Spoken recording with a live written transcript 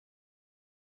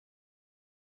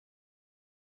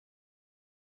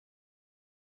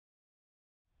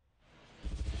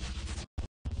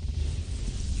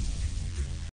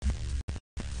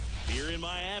in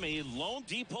Miami, Lone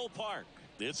Depot Park.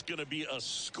 It's going to be a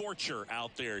scorcher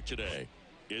out there today.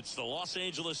 It's the Los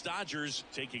Angeles Dodgers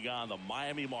taking on the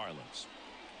Miami Marlins.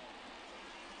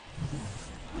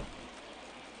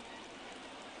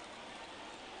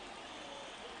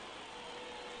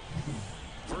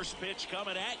 First pitch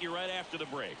coming at you right after the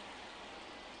break.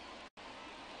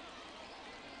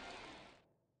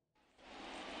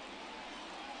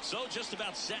 So just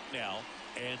about set now.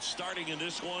 And starting in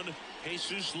this one,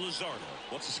 Jesus Luzardo.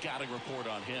 What's the scouting report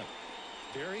on him?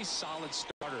 Very solid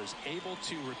starters, able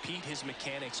to repeat his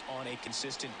mechanics on a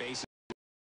consistent basis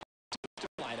to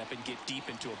line up and get deep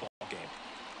into a ball game.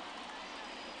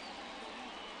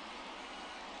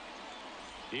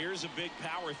 Here's a big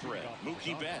power threat,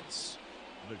 Mookie Betts.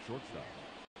 The shortstop,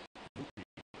 Mookie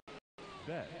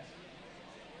Betts.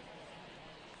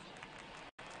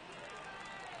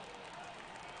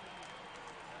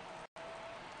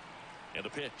 And a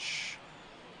pitch.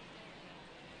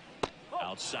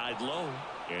 Outside low.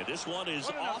 And this one is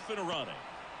off and running.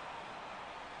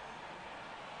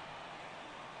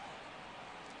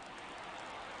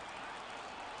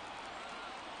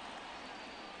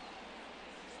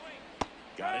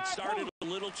 Got it started a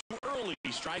little too early.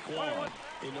 Strike one.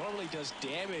 He normally does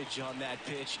damage on that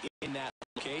pitch in that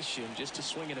location. Just a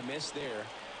swing and a miss there.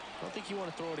 I don't think you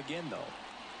want to throw it again, though.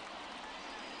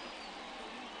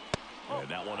 And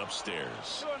that one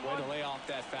upstairs. Way to lay off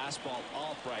that fastball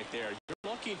up right there. You're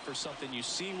looking for something you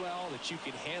see well that you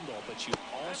can handle, but you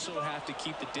also have to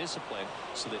keep the discipline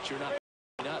so that you're not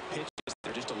picking up pitches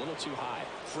that are just a little too high.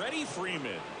 Freddie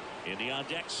Freeman in the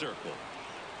on-deck circle.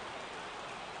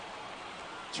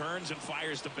 Turns and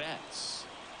fires to Betts.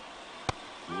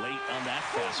 Late on that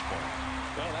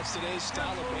fastball. Well, that's today's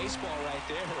style of baseball right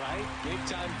there, right?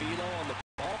 Big-time velo on the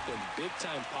bump and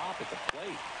big-time pop at the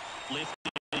plate.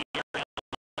 Lifted in the air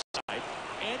outside,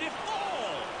 and it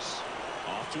falls.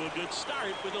 Off to a good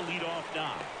start with a leadoff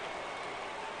knock.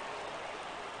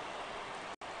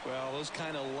 Well, those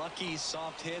kind of lucky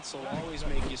soft hits will always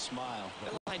make you smile.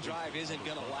 That line drive isn't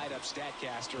going to light up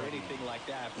StatCast or anything like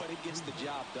that, but it gets the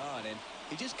job done. And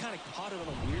he just kind of caught it on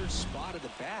a weird spot of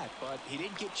the bat, but he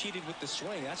didn't get cheated with the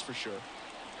swing, that's for sure.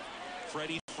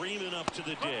 Freddie Freeman up to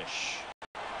the dish.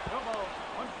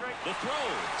 The throw,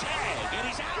 tag, and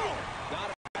he's out.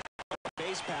 Not a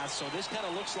base pass, so this kind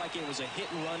of looks like it was a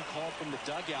hit-and-run call from the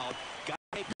dugout. Got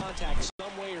to make contact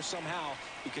some way or somehow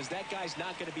because that guy's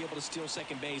not going to be able to steal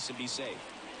second base and be safe.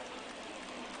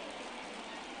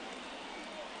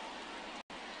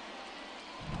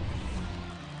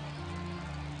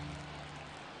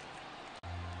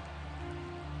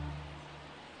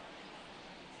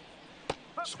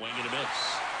 Swing and a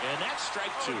miss. And that's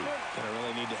strike two. Gonna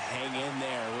really need to hang in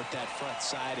there with that front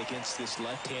side against this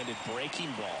left-handed breaking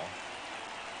ball.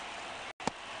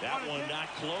 That one not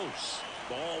close.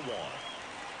 Ball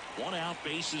one. One out,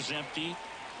 base is empty.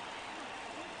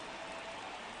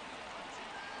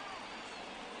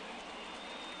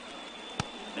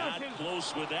 Not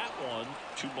close with that one.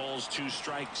 2 balls, 2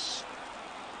 strikes.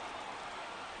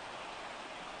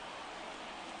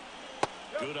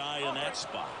 Good eye in that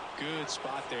spot. Good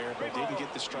spot there, but didn't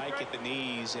get the strike at the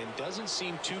knees and doesn't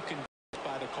seem too convinced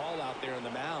by the call out there on the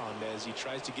mound as he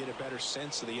tries to get a better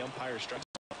sense of the umpire's strike.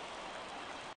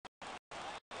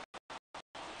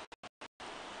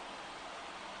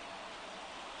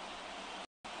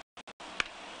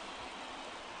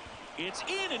 It's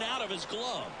in and out of his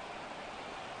glove.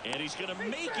 And he's going to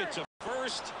make it to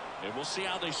first, and we'll see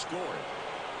how they score it.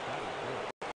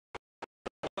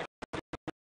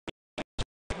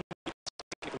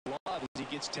 As he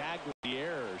gets tagged with the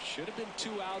error. Should have been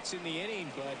 2 outs in the inning,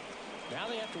 but now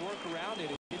they have to work around it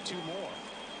and get 2 more.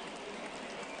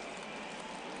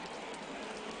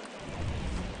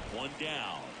 One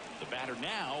down. The batter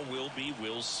now will be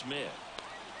Will Smith.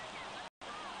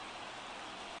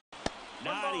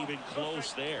 Not even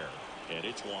close there. And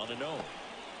it's 1-0.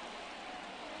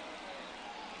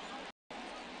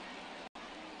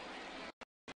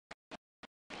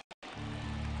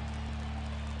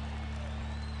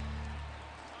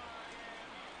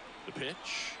 The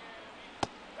pitch.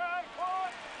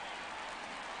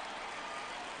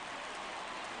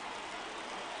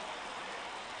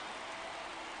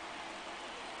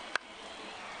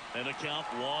 And a count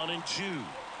 1-2.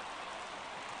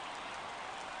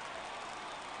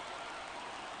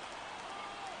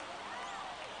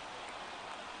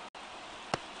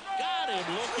 Got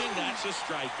him looking. That's a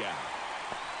strikeout.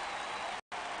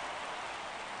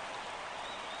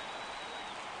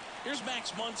 Here's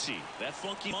Max Muncy, that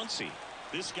funky Muncy.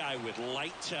 This guy with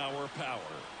light tower power.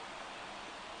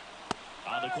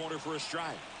 On the corner for a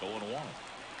strike. 0-1.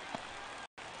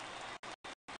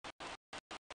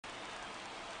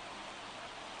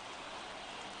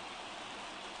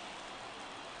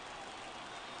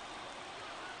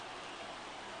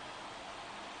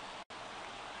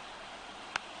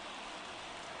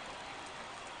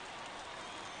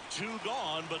 2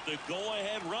 gone, but the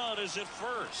go-ahead run is at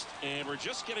first. And we're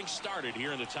just getting started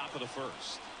here in the top of the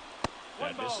first.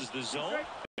 That misses the zone.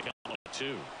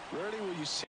 2. Rarely will you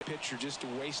see a pitcher just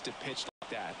waste a pitch like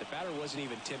that. The batter wasn't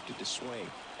even tempted to swing.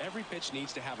 Every pitch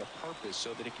needs to have a purpose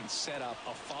so that it can set up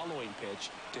a following pitch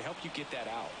to help you get that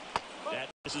out. That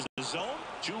misses the zone.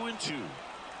 2-2.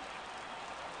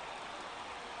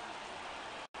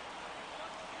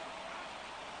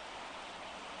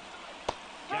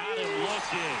 Got him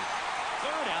looking.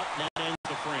 3rd out, and that ends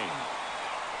the frame.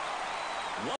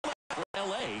 1 left for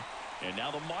L.A., and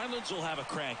now the Marlins will have a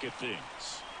crack at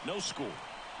things. No score.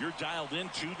 You're dialed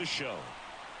into the show.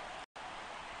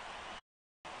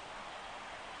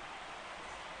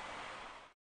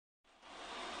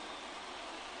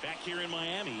 Back here in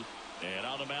Miami, and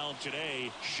on the mound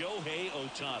today, Shohei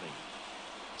Ohtani.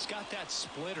 It's got that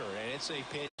splitter, and it's a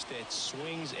pitch that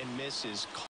swings and misses.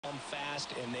 Come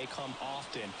fast, and they come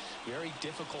often. Very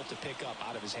difficult to pick up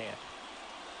out of his hand.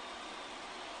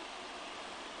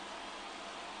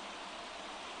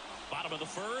 Bottom of the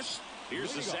first.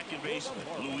 Here's the second baseman,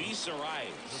 Luis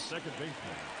Arias. The second baseman,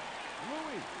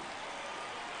 Luis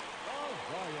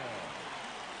Arias.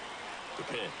 The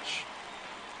pitch.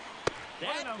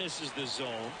 That misses the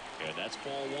zone, and that's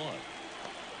ball 1.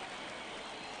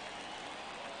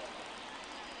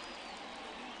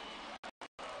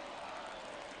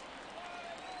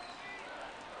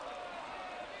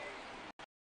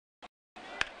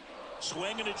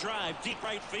 Swing and a drive, deep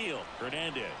right field.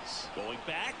 Hernandez going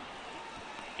back,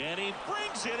 and he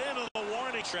brings it into the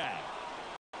warning track.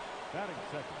 Batting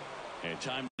second. And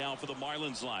time now for the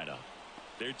Marlins lineup.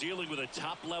 They're dealing with a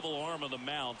top-level arm on the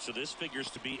mound, so this figures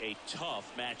to be a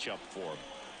tough matchup for him.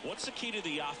 What's the key to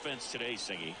the offense today,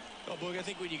 Singy? Oh, Boog, I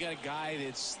think when you got a guy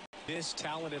that's this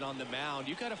talented on the mound,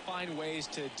 you got to find ways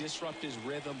to disrupt his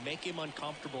rhythm, make him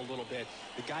uncomfortable a little bit.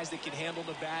 The guys that can handle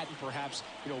the bat and perhaps,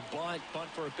 bunt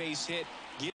for a base hit,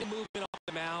 get him moving off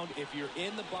the mound. If you're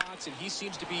in the box and he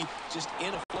seems to be just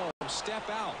in a flow, step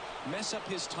out, mess up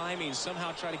his timing,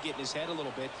 somehow try to get in his head a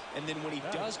little bit, and then when he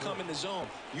does come in the zone,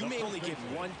 you may only get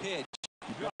one pitch.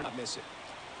 You better not miss it.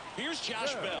 Here's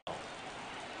Josh Bell.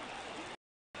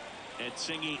 And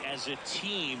Singy, as a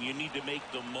team, you need to make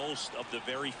the most of the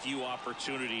very few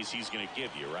opportunities he's going to give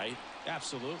you, right?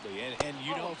 Absolutely. And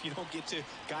if you don't get to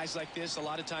guys like this a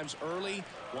lot of times early,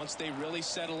 once they really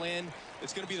settle in,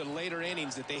 it's going to be the later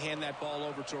innings that they hand that ball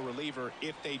over to a reliever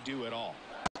if they do at all.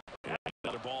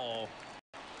 Another ball.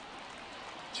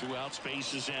 2 out,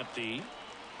 space is empty.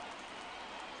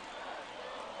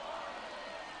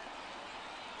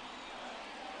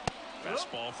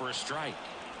 Fastball for a strike.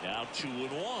 Now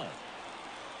 2-1.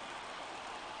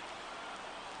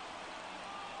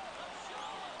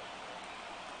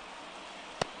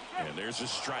 And there's a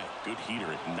strike. Good heater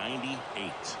at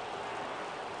 98.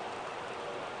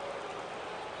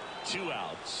 2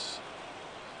 outs.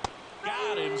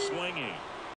 Got him swinging.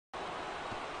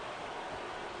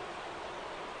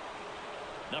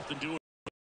 Nothing doing.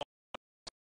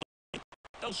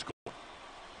 No score.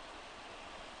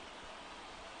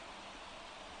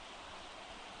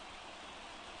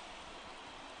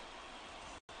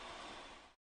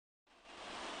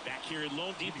 Back here at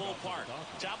Lone Depot Park,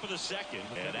 top of the second,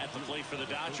 and at the plate for the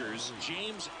Dodgers,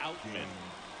 James Outman.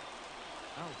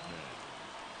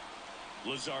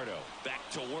 Luzardo back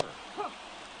to work,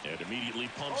 and immediately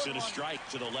pumps in a strike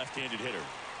to the left-handed hitter.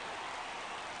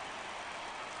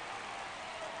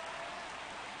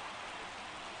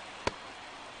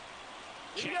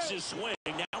 Checks his swing,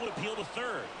 now appeal to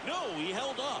third. No, he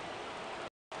held up.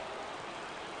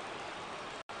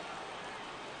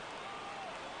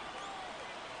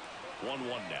 One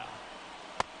now.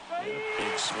 And a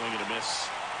big swing and a miss.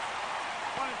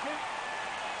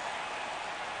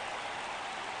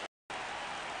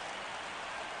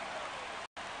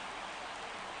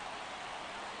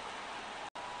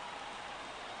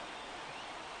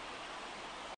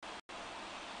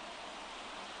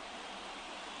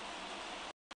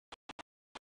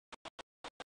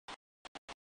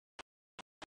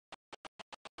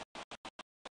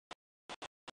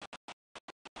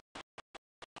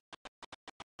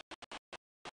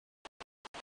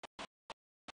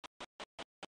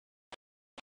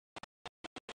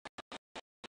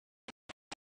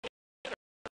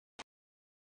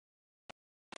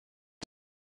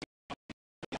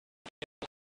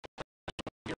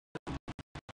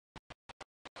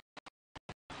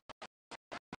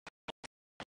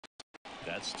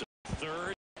 That's to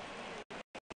third.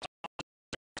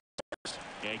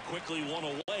 And quickly one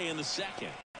away in the second.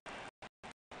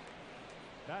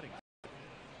 Batting,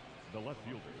 the left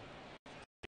fielder.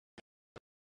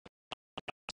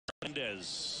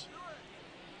 Mendez.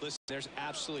 Listen, there's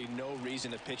absolutely no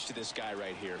reason to pitch to this guy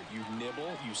right here. You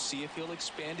nibble, you see if he'll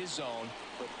expand his zone,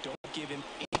 but don't give him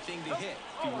anything to hit.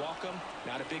 If you walk him,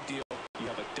 not a big deal. You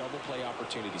have a double play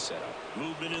opportunity set up.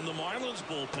 Movement in the Marlins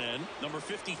bullpen. Number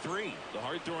 53, the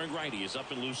hard-throwing righty, is up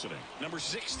and loosening. Number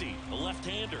 60, the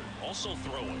left-hander, also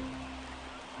throwing.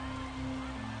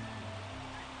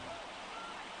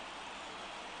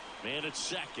 Man at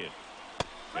second.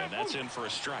 And that's in for a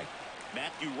strike.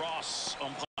 Matthew Ross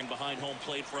umpiring behind home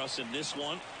plate for us in this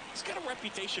one. He's got a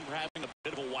reputation for having a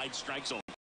bit of a wide strike zone.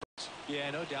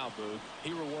 Yeah, no doubt, Boog.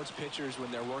 He rewards pitchers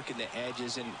when they're working the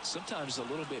edges and sometimes a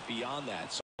little bit beyond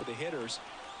that. So the hitters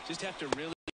just have to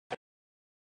really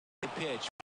pitch.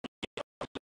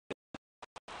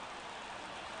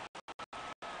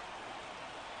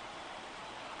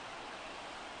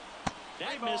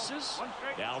 That misses.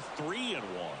 Now 3-1.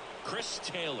 Chris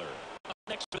Taylor up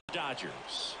next for the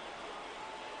Dodgers.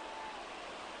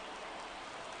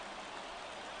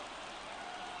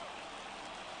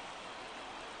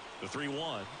 The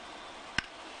 3-1.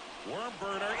 Worm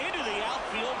burner into the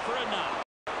outfield for a knock.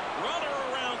 Runner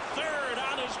around third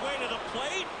on his way to the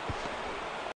plate.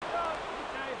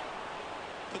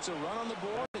 Puts a run on the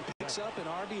board and picks up an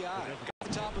RBI. Got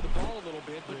the top of the ball a little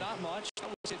bit, but not much. That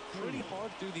was hit pretty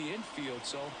hard through the infield,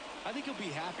 so I think he'll be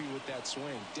happy with that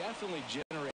swing. Definitely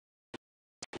generate.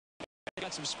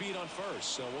 Got some speed on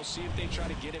first, so we'll see if they try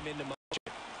to get him into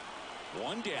motion.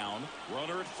 One down,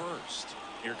 runner at first.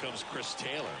 Here comes Chris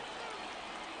Taylor.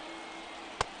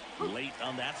 Late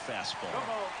on that fastball.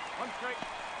 One strike.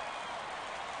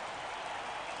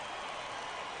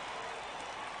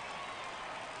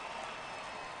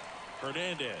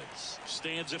 Hernandez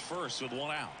stands at first with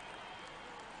one out.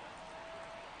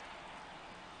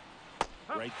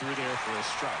 Right through there for a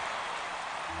strike.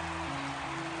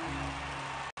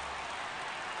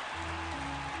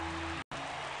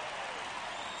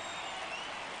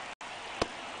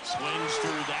 Swings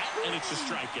through that, and it's a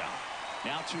strikeout.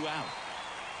 Now 2 out.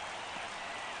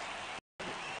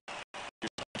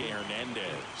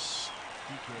 Hernandez.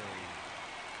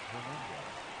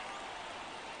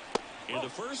 And the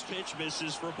first pitch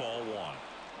misses for ball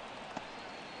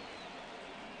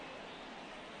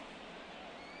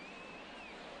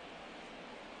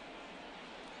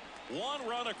 1. One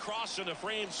run across in the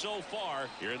frame so far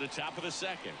here at the top of the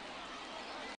second.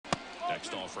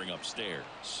 Next offering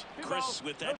upstairs. Chris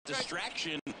with that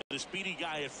distraction, the speedy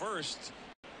guy at first.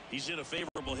 He's in a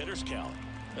favorable hitter's count.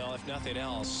 Well, if nothing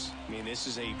else, I mean, this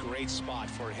is a great spot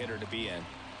for a hitter to be in.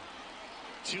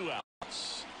 2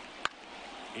 outs.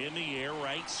 In the air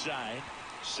right side.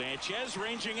 Sanchez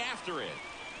ranging after it.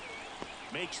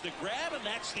 Makes the grab, and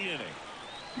that's the inning.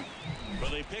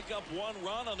 But they pick up 1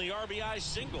 run on the RBI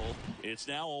single. It's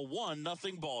now a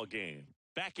 1-0 ball game.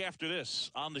 Back after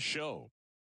this on the show.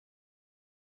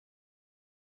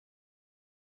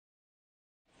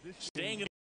 Staying in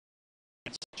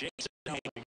Jason,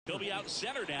 he'll be out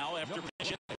center now after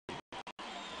pitching.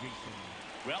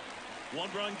 Well,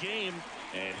 1-run game,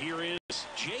 and here is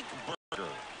Jake Burger.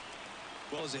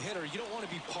 Well, as a hitter, you don't want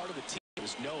to be part of a team that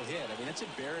was no hit. I mean, that's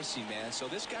embarrassing, man. So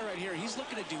this guy right here, he's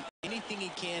looking to do anything he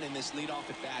can in this leadoff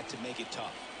at bat to make it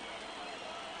tough.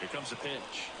 Here comes the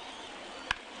pitch.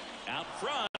 Out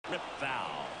front, rip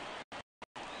foul.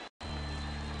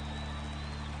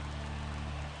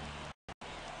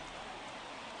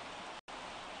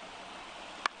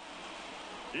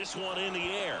 This one in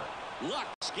the air.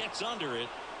 Lux gets under it.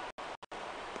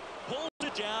 Pulls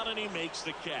it down, and he makes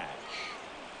the catch.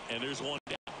 And there's one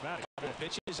down. Couple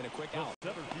pitches and a quick out.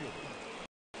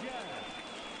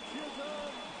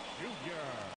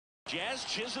 Jazz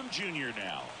Chisholm Jr.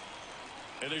 now.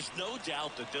 And there's no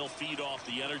doubt that they'll feed off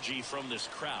the energy from this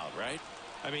crowd, right?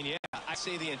 I mean, yeah, I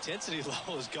say the intensity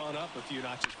level has gone up a few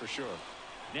notches for sure.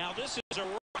 Now this is a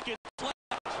rocket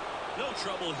left. No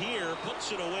trouble here.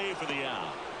 Puts it away for the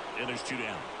out. And there's 2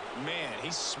 down. Man,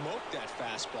 he smoked that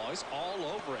fastball. He's all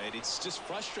over it. It's just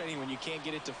frustrating when you can't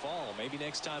get it to fall. Maybe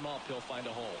next time up he'll find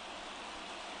a hole.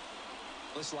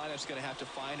 This lineup's going to have to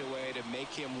find a way to make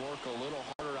him work a little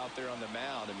harder out there on the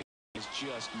mound. I mean, he's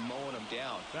just mowing him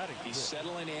down. He's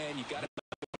settling in. You got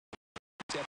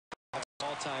to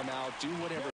all time out. Do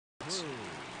whatever.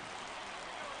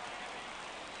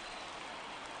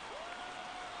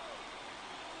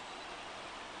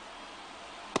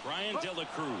 Brian De La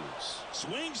Cruz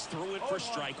swings through it for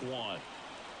strike 1.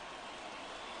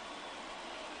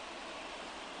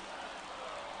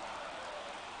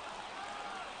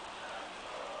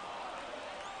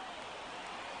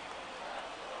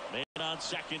 Man on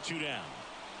second, 2 down.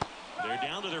 They're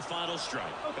down to their final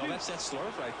strike. Well, that's that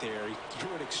slurve right there. He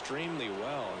threw it extremely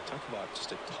well. Talk about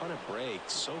just a ton of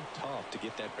breaks. So tough to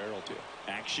get that barrel to.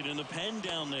 Action in the pen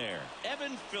down there.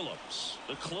 Evan Phillips,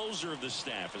 the closer of the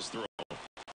staff, is throwing.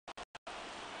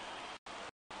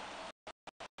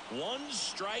 One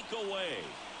strike away.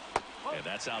 And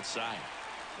that's outside.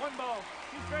 1 ball.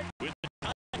 2 strikes. With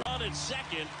the run at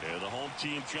second, and the home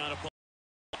team trying to pull.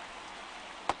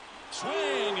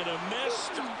 Swing and a miss,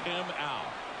 struck him out.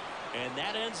 And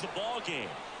that ends the ball game.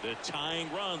 The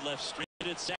tying run left straight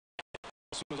at second.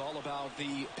 This was all about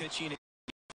the pitching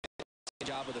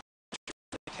job of the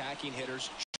attacking hitters.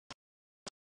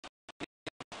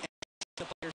 The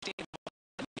players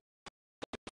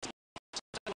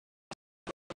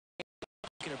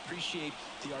can appreciate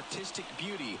the artistic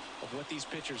beauty of what these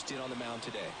pitchers did on the mound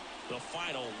today. The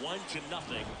final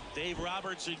 1-0. Dave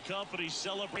Roberts and company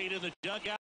celebrate in the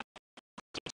dugout.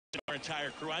 Our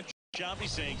entire crew, I'm Shabby,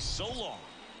 saying so long.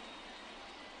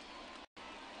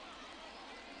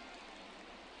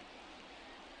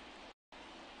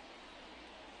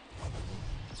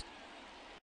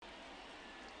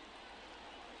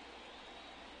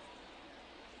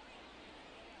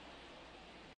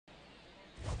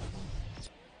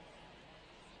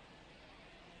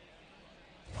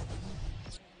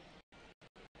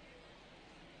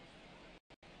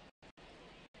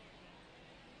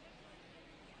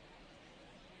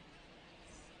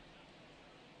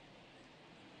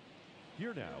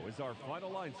 Here now is our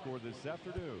final line score this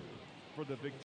afternoon. For the victory.